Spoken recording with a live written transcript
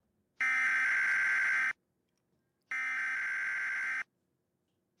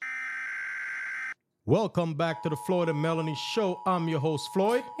Welcome back to the Floyd and Melanie Show. I'm your host,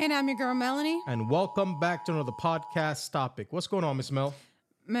 Floyd. And I'm your girl, Melanie. And welcome back to another podcast topic. What's going on, Miss Mel?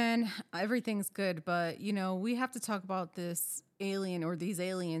 Man, everything's good, but, we have to talk about this alien or these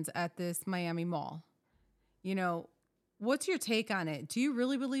aliens at this Miami mall. What's your take on it? Do you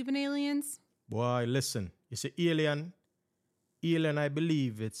really believe in aliens? Boy, listen. It's an alien. Alien, I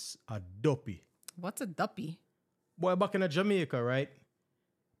believe it's a duppy. What's a duppy? Boy, back in Jamaica, right?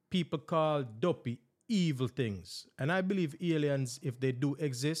 People call duppy evil things. And I believe aliens, if they do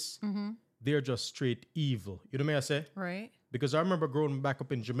exist, they're just straight evil. You know what I say? Right. Because I remember growing back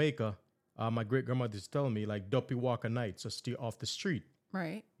up in Jamaica, my great-grandmother used to tell me, like, duppy walk at night, so stay off the street.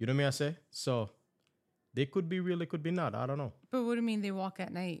 Right. You know what I say? So they could be real, they could be not. I don't know. But what do you mean they walk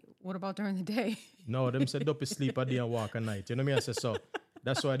at night? What about during the day? No, them said duppy sleep at day and walk at night. You know what I say? So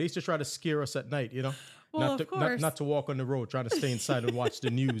that's why they used to try to scare us at night, you know? Well, not to walk on the road, trying to stay inside and watch the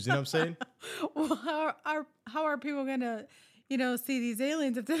news. You know what I'm saying? Well, how are people going to, see these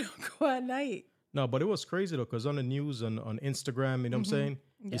aliens if they don't go at night? No, but it was crazy, though, because on the news, on Instagram, you know what I'm saying?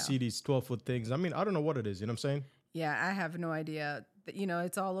 Yeah. You see these 12-foot things. I mean, I don't know what it is. You know what I'm saying? Yeah, I have no idea.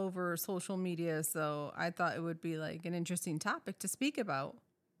 It's all over social media, so I thought it would be like an interesting topic to speak about.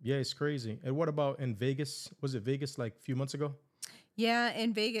 Yeah, it's crazy. And what about in Vegas? Was it Vegas like a few months ago? Yeah,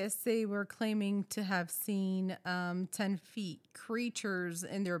 in Vegas, they were claiming to have seen 10 feet creatures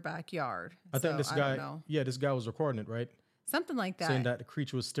in their backyard. I think this I guy, don't know. this guy was recording it, right? Something like that. Saying that the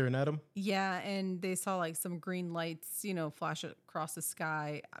creature was staring at him. Yeah, and they saw like some green lights, flash across the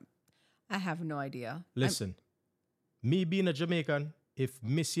sky. I have no idea. Listen, me being a Jamaican, if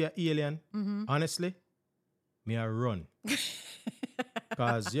me see a alien, honestly, me I run.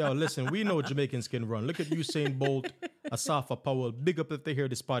 Because, listen, we know Jamaicans can run. Look at Usain Bolt, Asafa Powell. Big up if they hear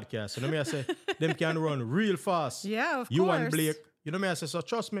this podcast. You know what I say? Them can run real fast. Yeah, of you course. and Blake. You know what I say? So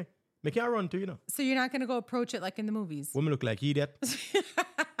trust me. Me can run too, So you're not going to go approach it like in the movies? Women look like idiot.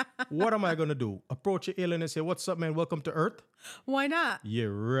 What am I going to do? Approach an alien and say, what's up, man? Welcome to Earth? Why not? Yeah,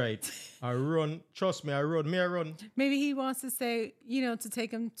 right. I run. Trust me, I run. Me, I run. Maybe he wants to say, to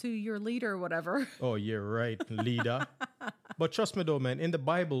take him to your leader or whatever. Oh, yeah, right. Leader. But trust me, though, man, in the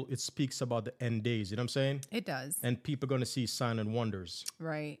Bible, it speaks about the end days. You know what I'm saying? It does. And people are going to see signs and wonders.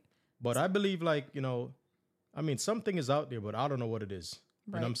 Right. But I believe, something is out there, but I don't know what it is.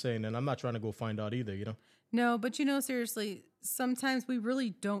 You know what I'm saying? And I'm not trying to go find out either, No, but seriously, sometimes we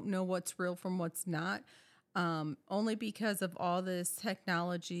really don't know what's real from what's not. Only because of all this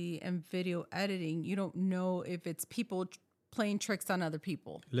technology and video editing, you don't know if it's people playing tricks on other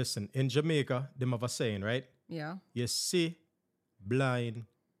people. Listen, in Jamaica, they have a saying, right? Yeah. You see, blind,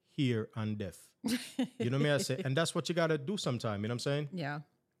 hear, and deaf. You know what I say? And that's what you got to do sometime, you know what I'm saying? Yeah.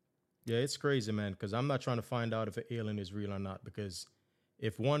 Yeah, it's crazy, man, because I'm not trying to find out if an alien is real or not, because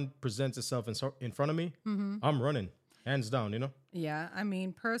if one presents itself in front of me, I'm running, hands down, Yeah, I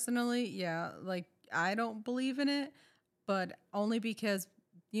mean, personally, I don't believe in it, but only because,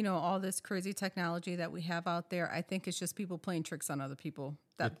 all this crazy technology that we have out there, I think it's just people playing tricks on other people.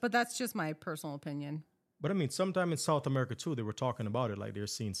 But that's just my personal opinion. But I mean, sometime in South America, too, they were talking about it, like they're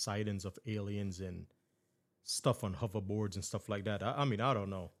seeing sightings of aliens and stuff on hoverboards and stuff like that. I mean, I don't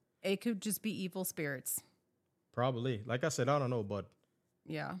know. It could just be evil spirits. Probably. Like I said, I don't know, but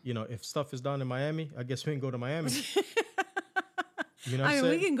yeah. If stuff is done in Miami, I guess we can go to Miami. You know what I I'm mean,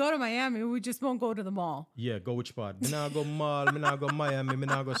 saying? we can go to Miami. We just won't go to the mall. Yeah, go which part? Me now go mall, me now go Miami, me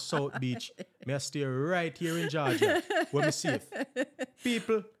now go South Beach. Me I stay right here in Georgia, where me safe.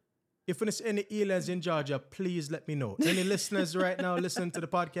 People, if there's any aliens in Georgia, please let me know. Any listeners right now listening to the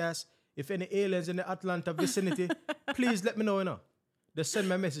podcast, if any aliens in the Atlanta vicinity, please let me know, Just send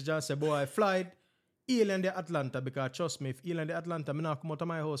me a message and say, boy, I flied. Alien the Atlanta, because trust me, if alien the Atlanta, me not come out of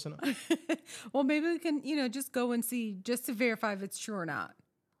my house. Well, maybe we can, just go and see just to verify if it's true or not.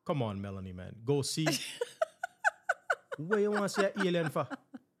 Come on, Melanie, man. Go see. Where you want to see an alien for?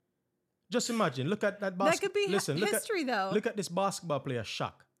 Just imagine. Look at that basketball. That could be history, though. Look at this basketball player,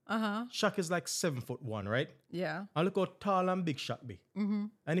 Shaq. Uh-huh. Shaq is like 7'1", right? Yeah. And look how tall and big Shaq be. Mm-hmm.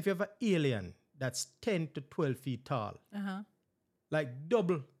 And if you have an alien that's 10 to 12 feet tall, like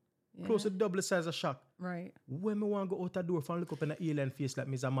double, close to double the size of Shaq. Right. When me want to go out the door and look up in an alien face like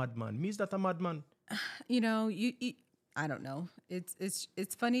me's a madman. Me's not a madman. You I don't know.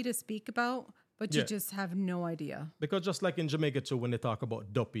 It's funny to speak about, but you just have no idea. Because just like in Jamaica too, when they talk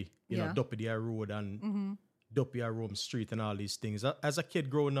about Duppy, Yeah. Duppy the road and Duppy Rome Street and all these things. As a kid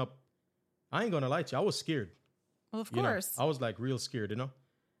growing up, I ain't gonna lie to you, I was scared. Well, of course. I was like real scared,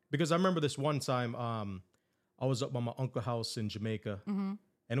 Because I remember this one time, I was up by my uncle's house in Jamaica,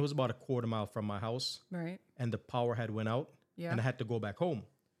 and it was about a quarter mile from my house, Right. and the power had went out, Yeah. and I had to go back home.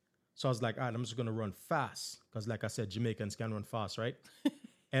 So I was like, all right, I'm just going to run fast. Because like I said, Jamaicans can run fast, right?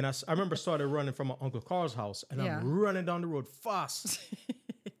 And I remember started running from my Uncle Carl's house. And Yeah. I'm running down the road fast.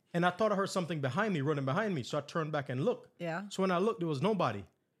 And I thought I heard something behind me, running behind me. So I turned back and looked. Yeah. So when I looked, there was nobody.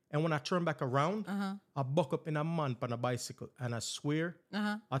 And when I turned back around, I buck up in a man on a bicycle. And I swear,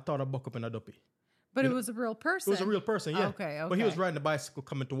 I thought I buck up in a duppy. But it was a real person. It was a real person, yeah. Okay. But he was riding the bicycle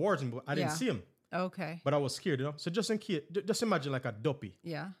coming towards me, but I didn't Yeah. see him. Okay. But I was scared, So just in case, just imagine like a duppy.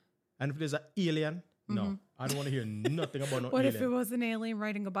 Yeah. And if there's an alien, no, I don't want to hear nothing about no What alien. if it was an alien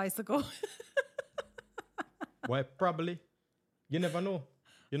riding a bicycle? Why, probably. You never know.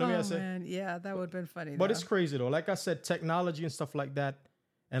 You know what I say? Man. Yeah, that would have been funny. But though. it's crazy though. Like I said, technology and stuff like that,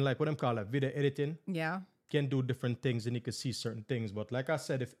 and like what I'm calling video editing, Yeah. can do different things and you can see certain things. But like I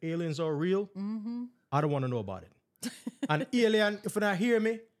said, if aliens are real, I don't want to know about it. An alien, if you not hear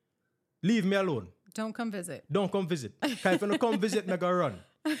me, leave me alone. Don't come visit. Don't come visit. Because if you don't come visit, me go run.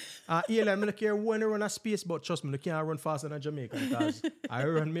 Alien, I don't care when I run a space, but trust me, I can't run faster than Jamaica because I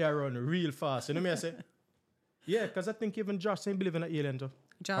run real fast. You know what I say? Yeah, because I think even Josh ain't believe in an alien too.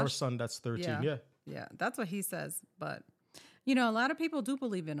 Our Josh? son that's 13, Yeah. yeah. Yeah, that's what he says. But, you know, a lot of people do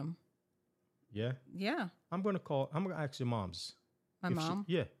believe in him. Yeah. Yeah. I'm going to ask your moms. My If she- mom,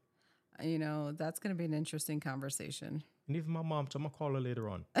 yeah. you know, that's going to be an interesting conversation. And even my mom, so I'm going to call her later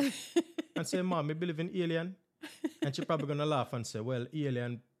on. And say, Mom, I believe in alien. And she probably going to laugh and say, well,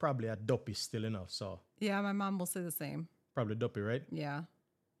 alien probably a duppy still enough. So Yeah, my mom will say the same. probably duppy, right? Yeah.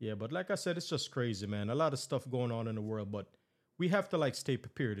 Yeah, but like I said, it's just crazy, man. A lot of stuff going on in the world, but we have to like stay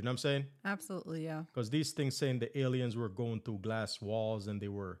prepared. You know what I'm saying? Absolutely, yeah. Because these things saying the aliens were going through glass walls and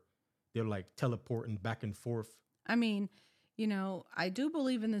they're like teleporting back and forth. I mean, you know, I do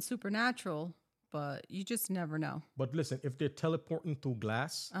believe in the supernatural, but you just never know. But listen, if they're teleporting through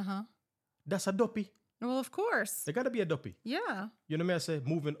glass, Uh-huh. that's a duppy. Well, of course. They gotta be a duppy. Yeah. You know what I say?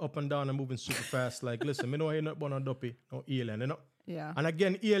 Moving up and down and moving super fast. Like, listen, me know ain't not about no duppy, no alien, you know? Yeah. And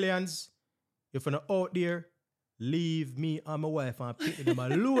again, aliens, if you're not out there, leave me and my wife and pick them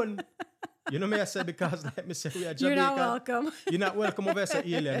alone. You know what I say? Because let me say, we are Jamaican. You're not welcome. You're not welcome over as an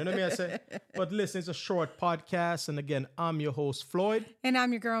alien. You know what I say? But listen, it's a short podcast. And again, I'm your host, Floyd. And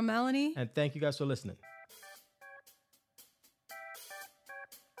I'm your girl, Melanie. And thank you guys for listening.